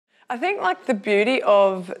I think like the beauty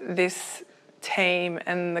of this team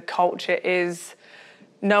and the culture is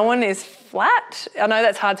no one is flat. I know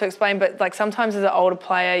that's hard to explain, but like sometimes as an older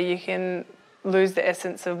player you can lose the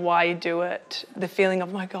essence of why you do it. The feeling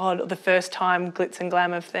of, oh my God, the first time glitz and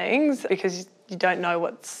glam of things, because you don't know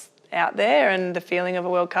what's out there, and the feeling of a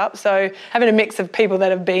World Cup. So having a mix of people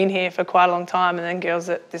that have been here for quite a long time and then girls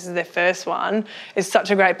that this is their first one is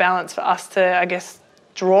such a great balance for us to, I guess,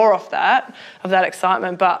 draw off that, of that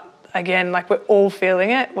excitement. But again, like we're all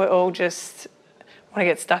feeling it. We're all just want to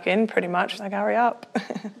get stuck in pretty much, like hurry up.